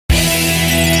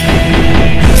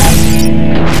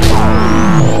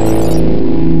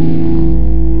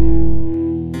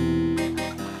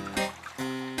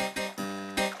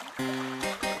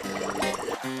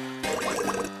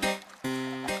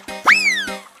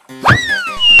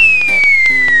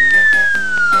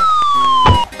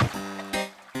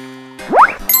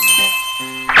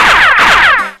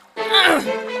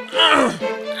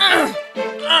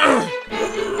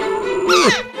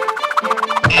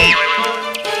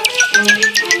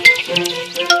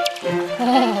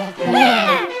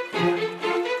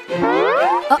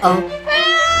Uh-oh.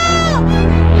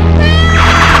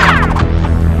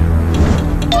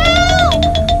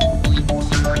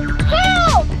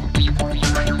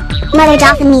 Mother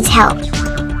Dolphin needs help.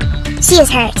 She is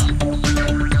hurt.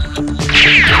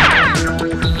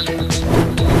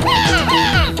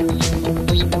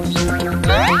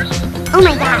 Oh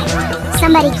my god.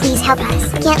 Somebody please help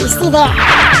us. Can't we see there?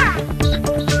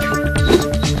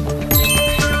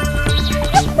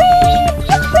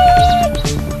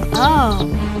 Oh.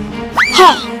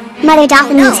 Hey, Mother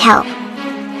Dolphin needs help.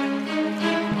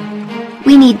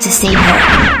 We need to save her.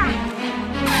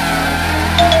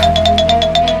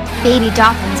 Baby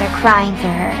dolphins are crying for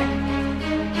her.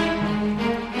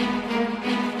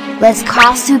 Let's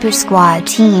call Super Squad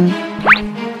team.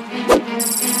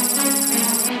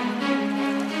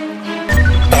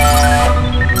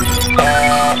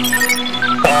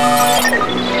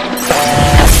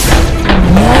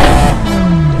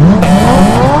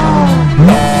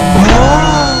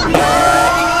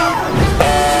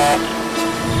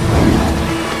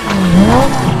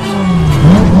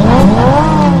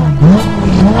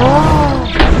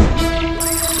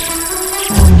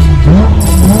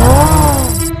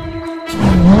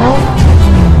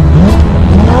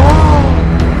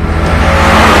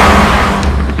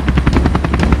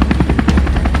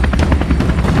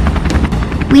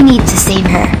 We need to save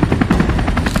her.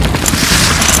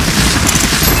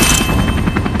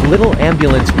 Little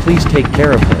ambulance, please take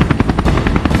care of her.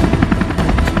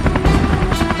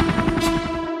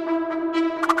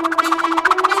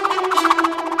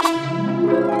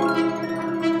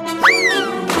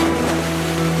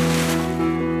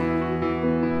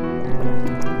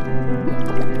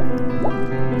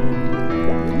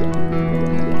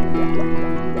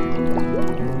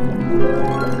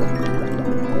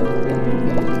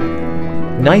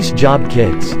 Nice job,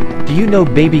 kids. Do you know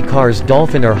baby cars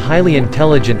Dolphin are highly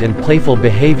intelligent and playful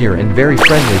behavior and very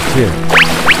friendly too.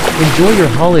 Enjoy your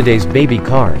holidays, baby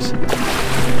cars.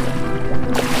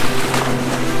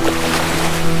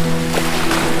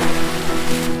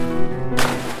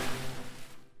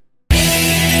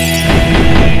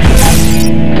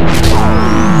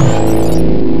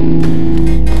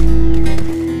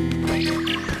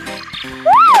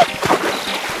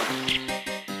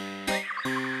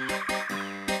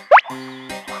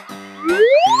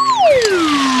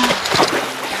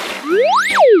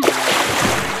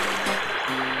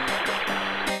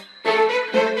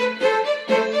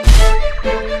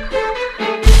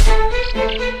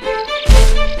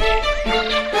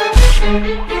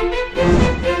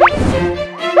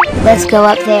 Let's go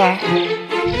up there.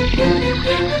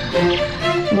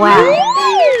 Wow.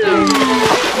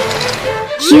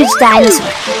 Huge dinosaur.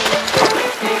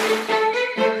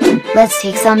 Let's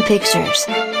take some pictures.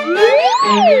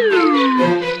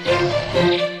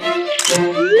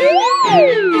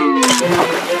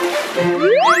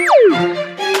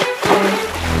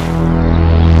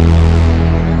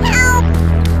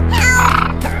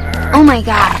 Oh my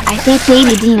god, I think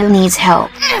baby Dino needs help.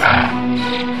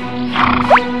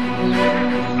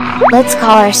 Let's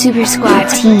call our Super Squad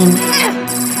team.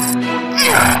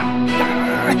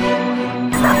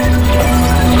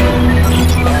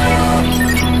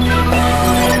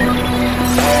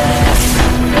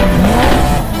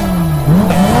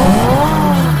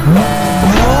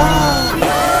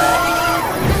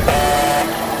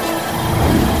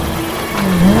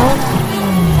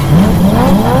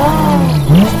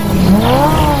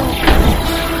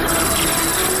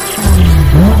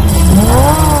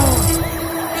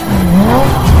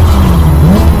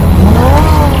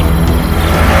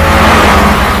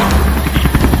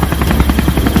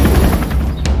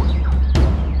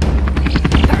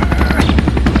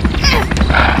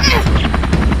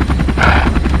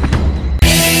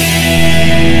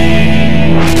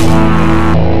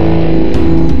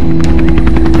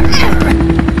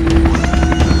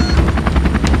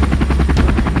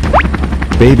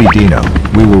 Baby Dino,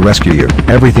 we will rescue you.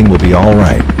 Everything will be all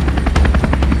right.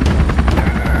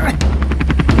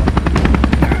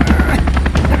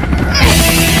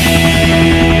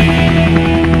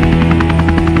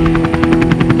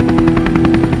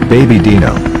 Baby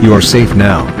Dino, you are safe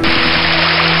now.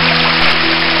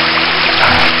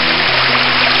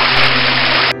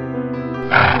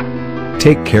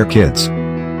 Take care, kids.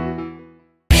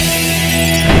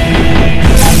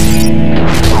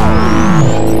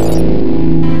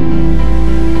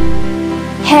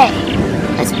 Hey,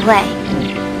 let's play.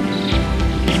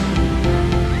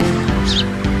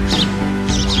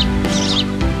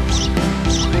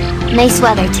 Nice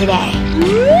weather today.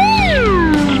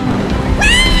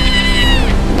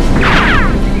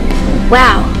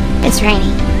 Wow, it's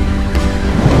raining.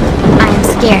 I am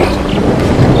scared.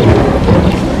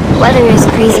 Weather is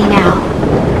crazy now.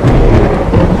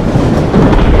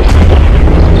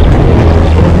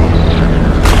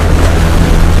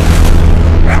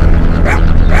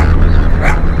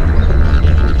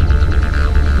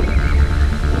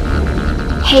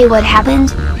 Hey, what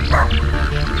happened?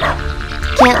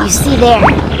 Can't you see there?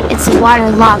 It's a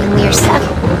waterlogged and we are stuck.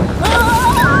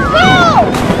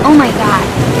 Oh my god.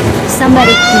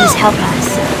 Somebody please help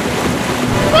us.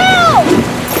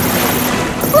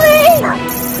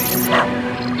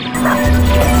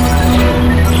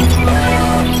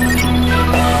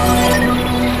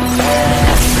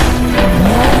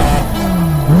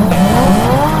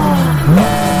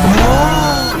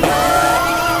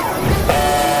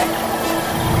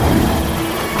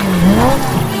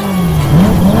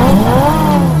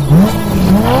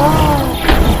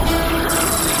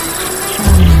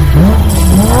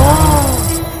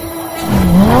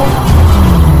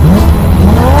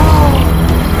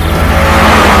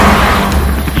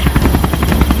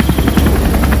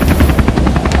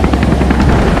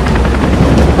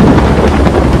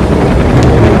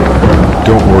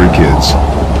 Don't worry, kids.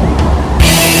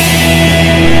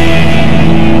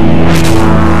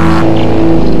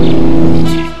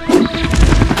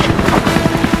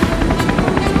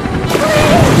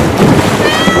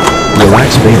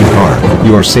 Relax, baby car.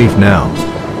 You are safe now.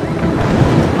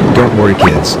 Don't worry,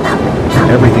 kids.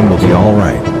 Everything will be all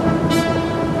right.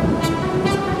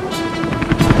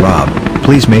 Rob,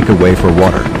 please make a way for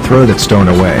water. Throw that stone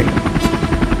away.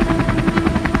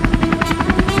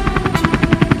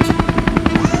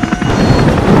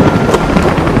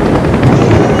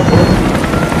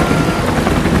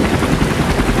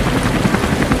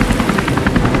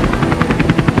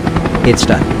 It's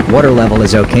done. Water level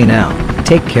is okay now.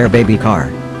 Take care, baby car.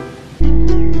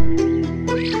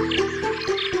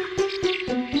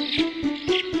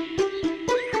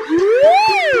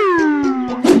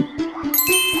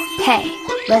 Hey,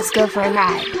 let's go for a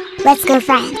ride. Let's go,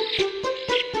 friend.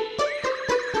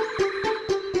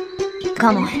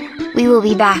 Come on, we will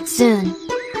be back soon.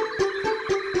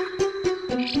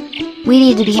 We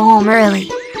need to be home early.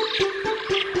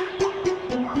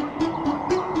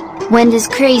 Wind is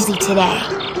crazy today.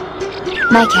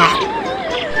 My cat.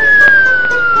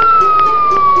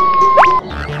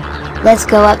 Let's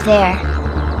go up there.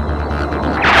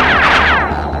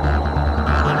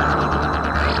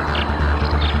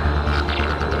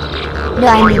 No,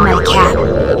 I mean my cat.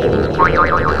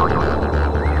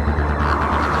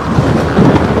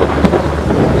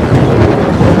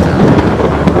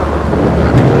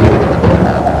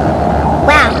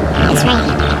 Wow, it's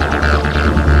raining.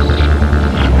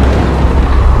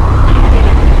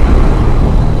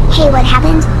 Hey, what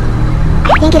happened?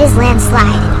 I think it is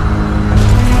landslide.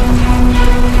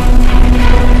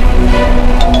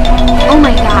 Oh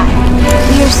my god,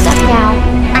 we are stuck now.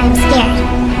 I'm scared.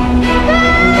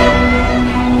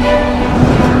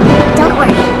 Don't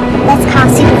worry. Let's call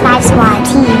Super5 squad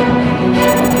team.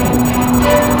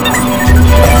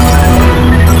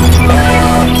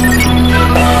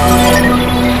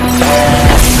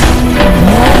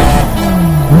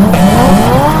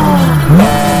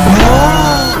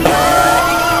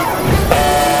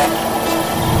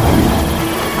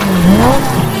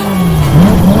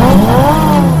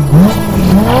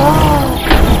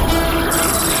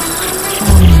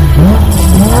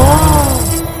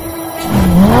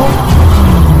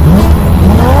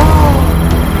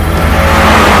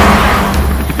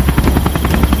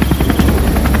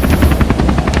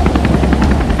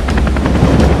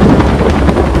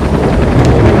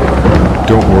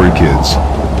 Don't worry, kids.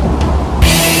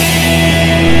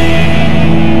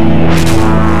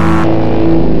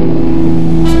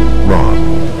 Rob,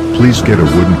 please get a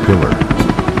wooden pillar.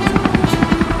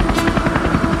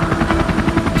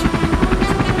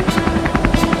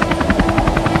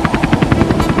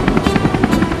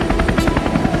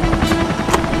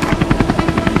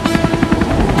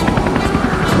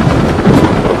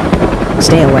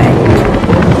 Stay away.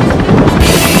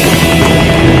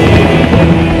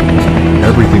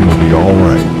 Everything will be all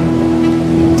right.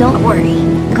 Don't worry.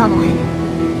 Come on.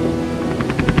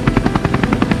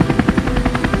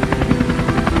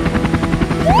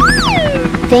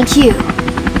 Thank you.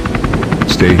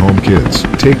 Stay home, kids.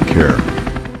 Take care.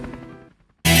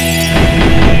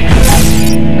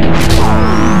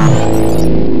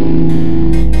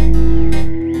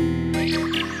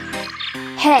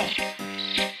 Hey.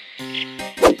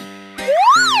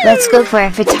 Let's go for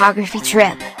a photography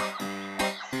trip.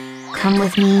 Come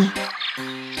with me.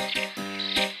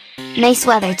 Nice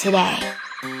weather today.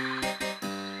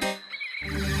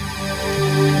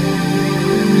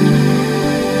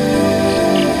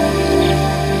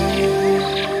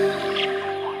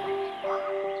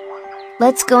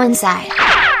 Let's go inside.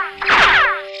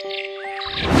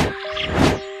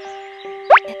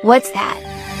 What's that?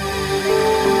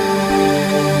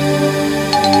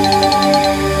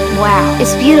 Wow,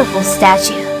 it's a beautiful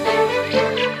statue.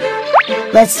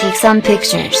 Let's take some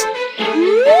pictures.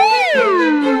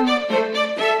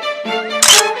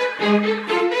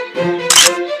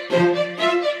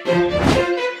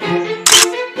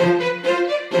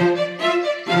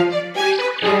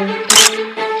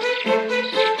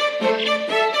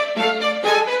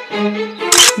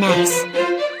 Nice.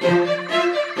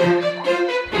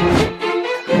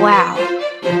 Wow.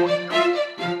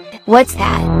 What's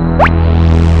that?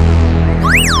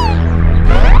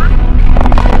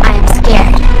 I am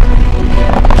scared.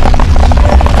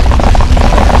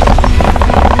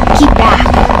 Keep back.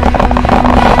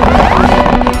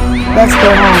 Let's go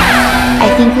home. I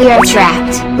think we are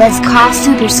trapped. Let's call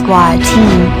Super Squad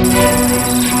team.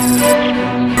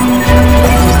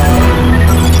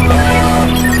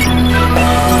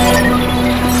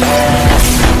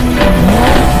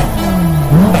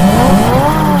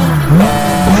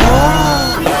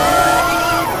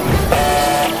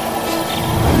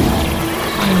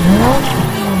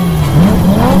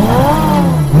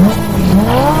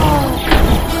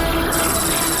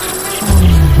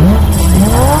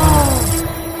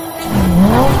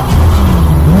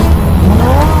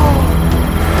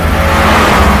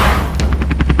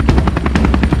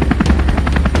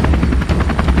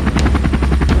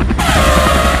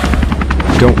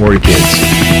 Don't worry, kids.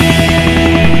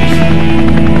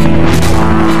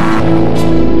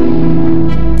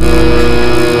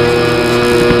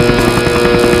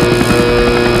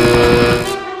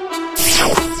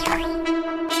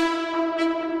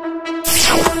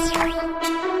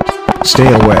 Stay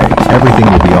away. Everything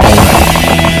will be all right.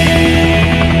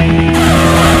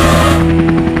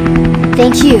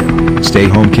 Thank you. Stay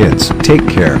home, kids. Take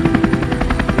care.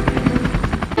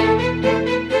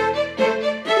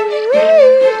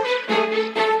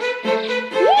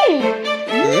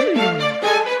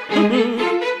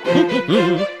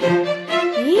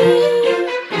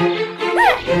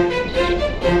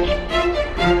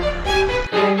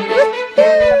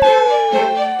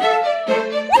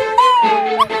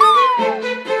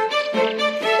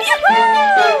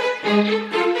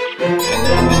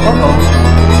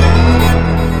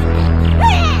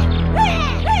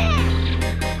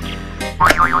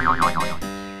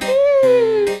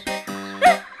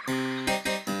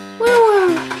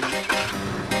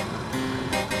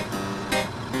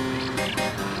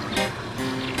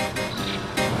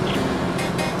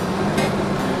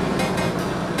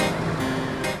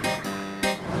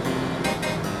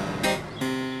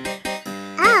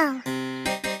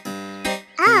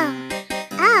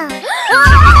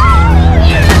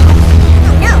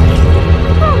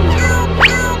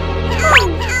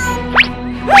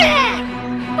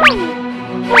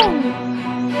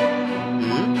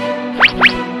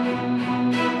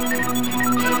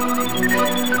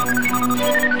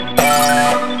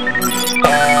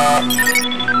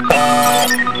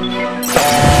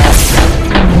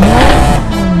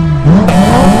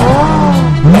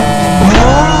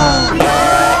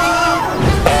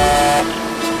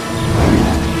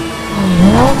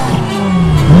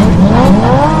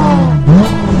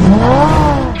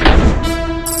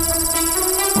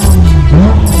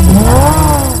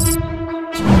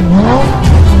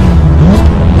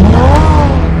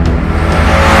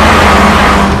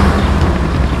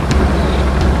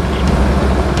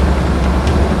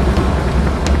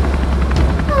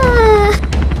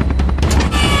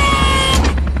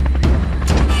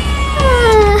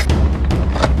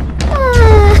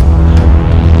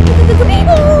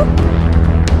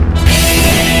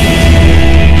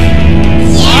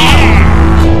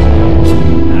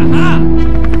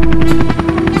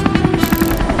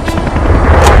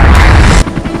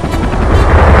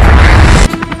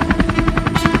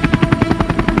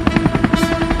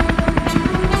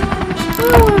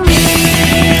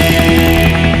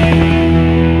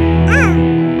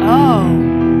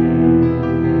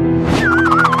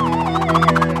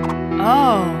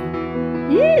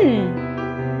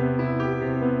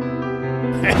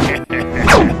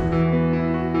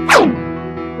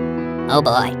 Oh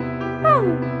boy.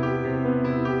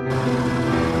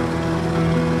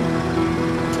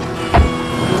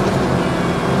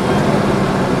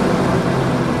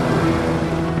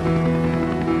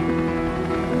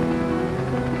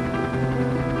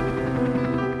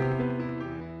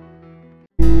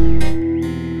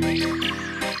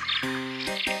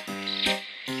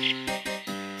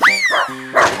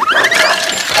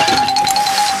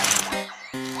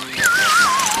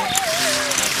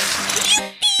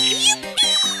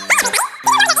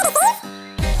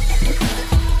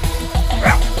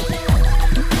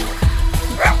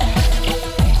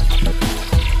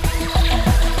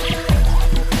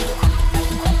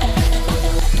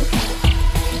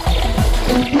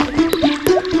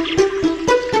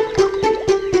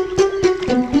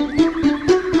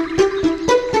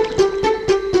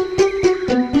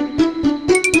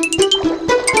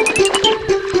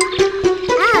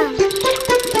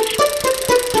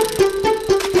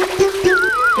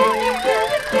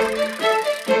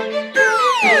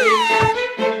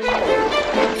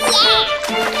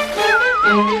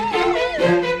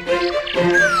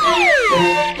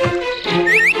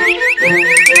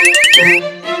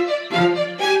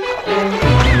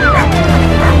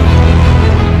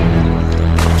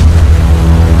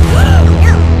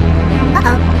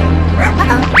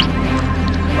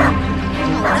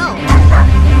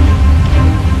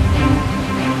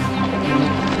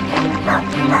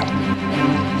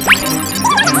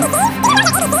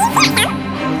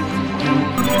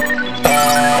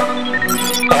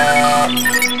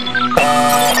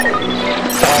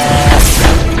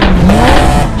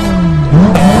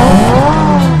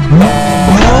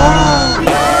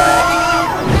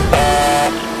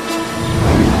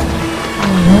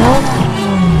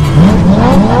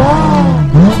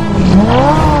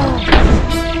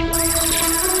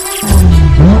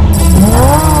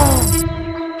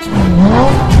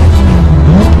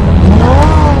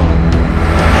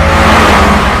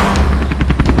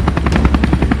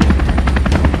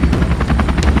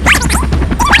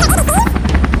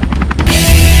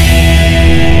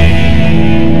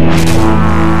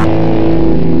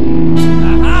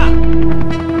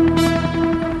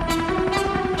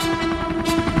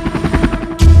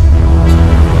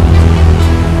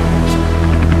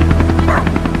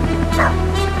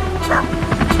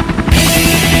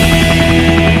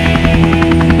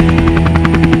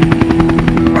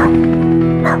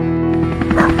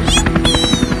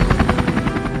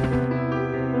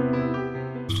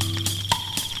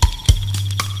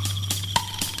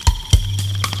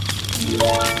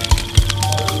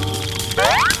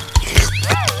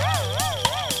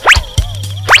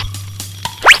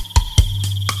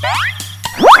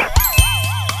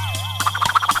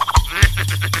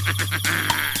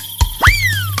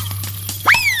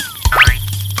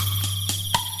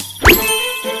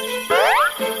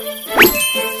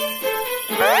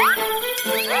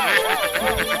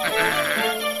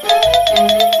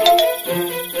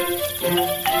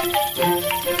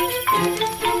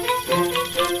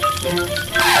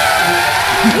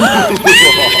 Oh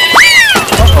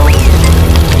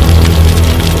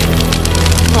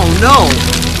no!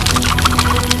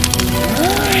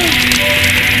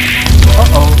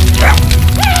 Uh-oh.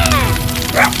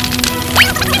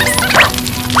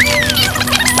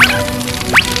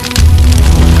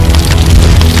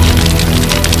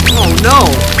 Oh no!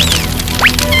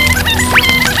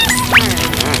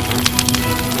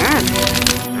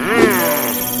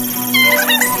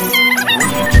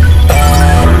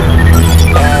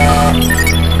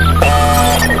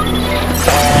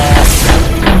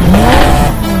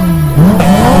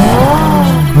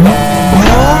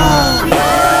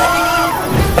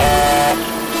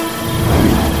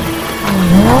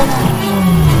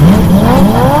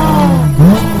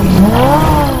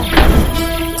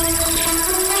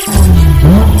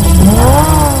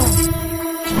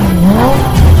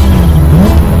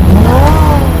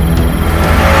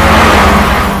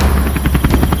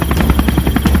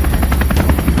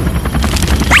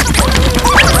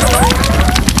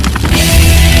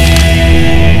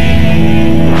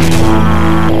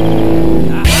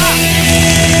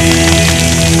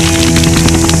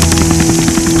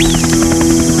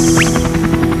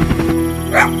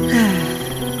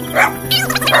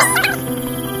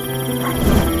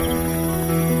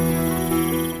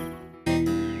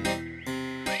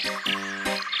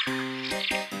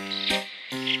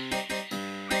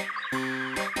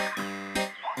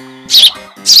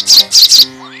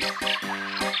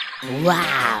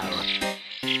 Wow.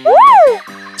 Woo!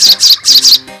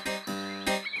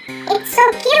 It's so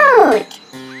cute.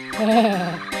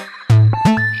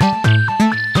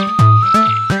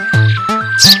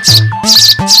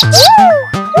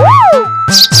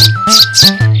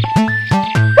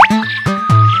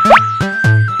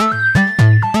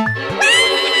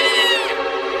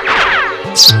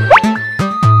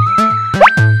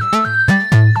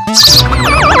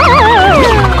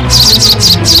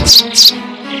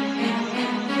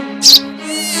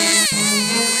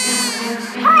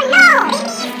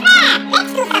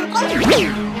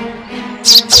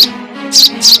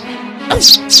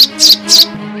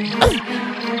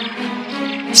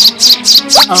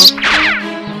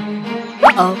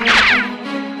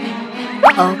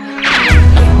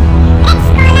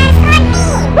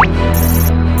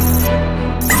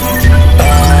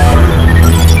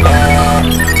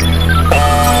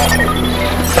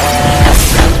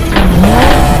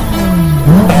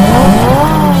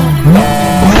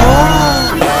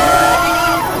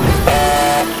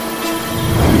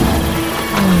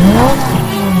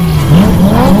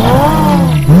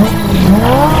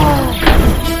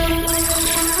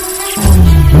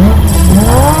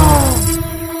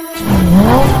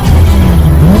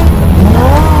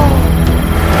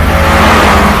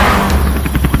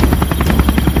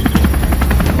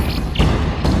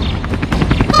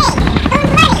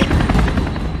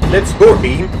 Let's go,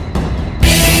 team.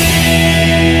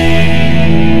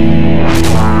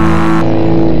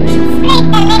 Spread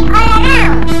the net all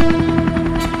around.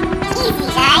 Easy,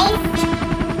 guys.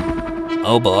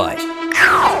 Oh boy.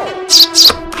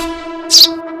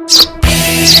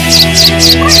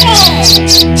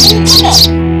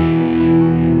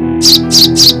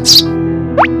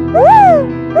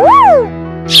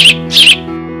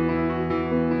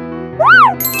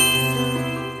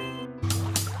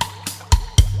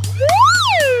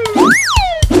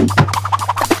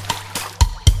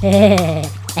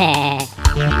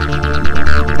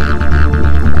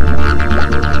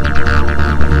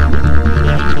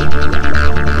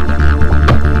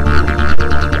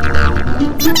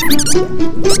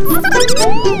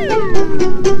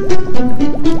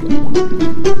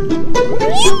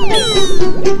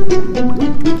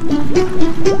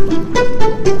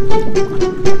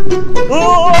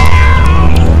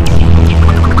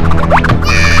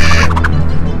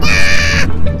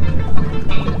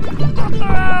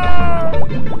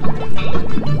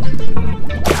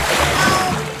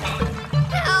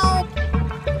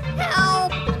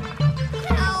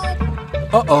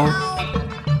 Uh-oh.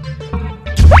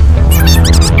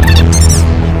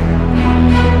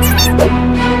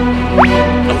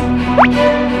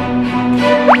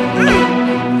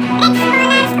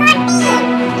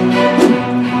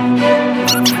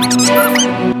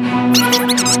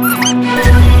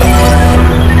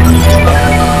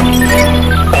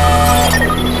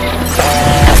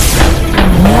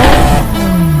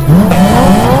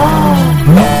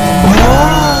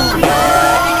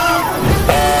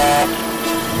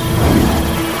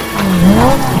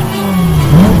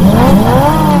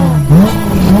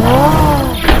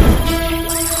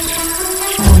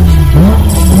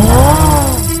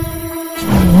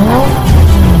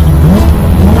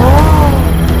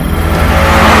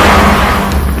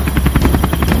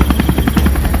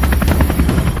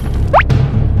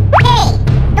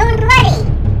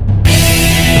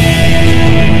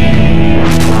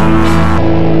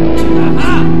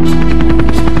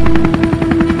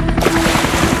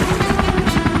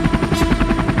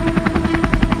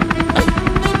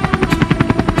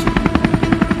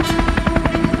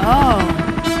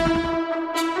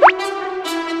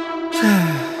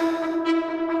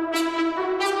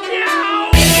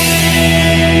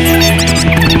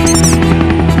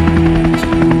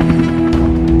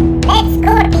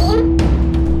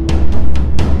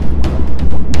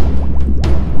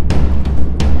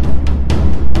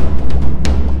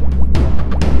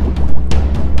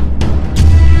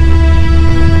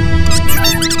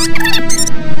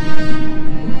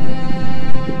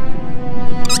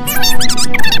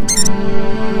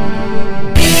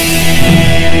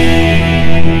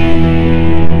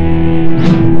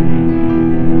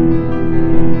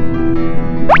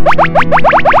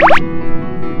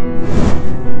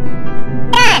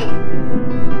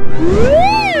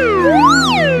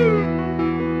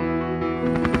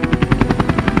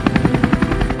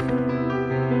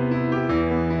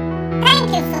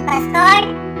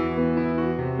 Pastor.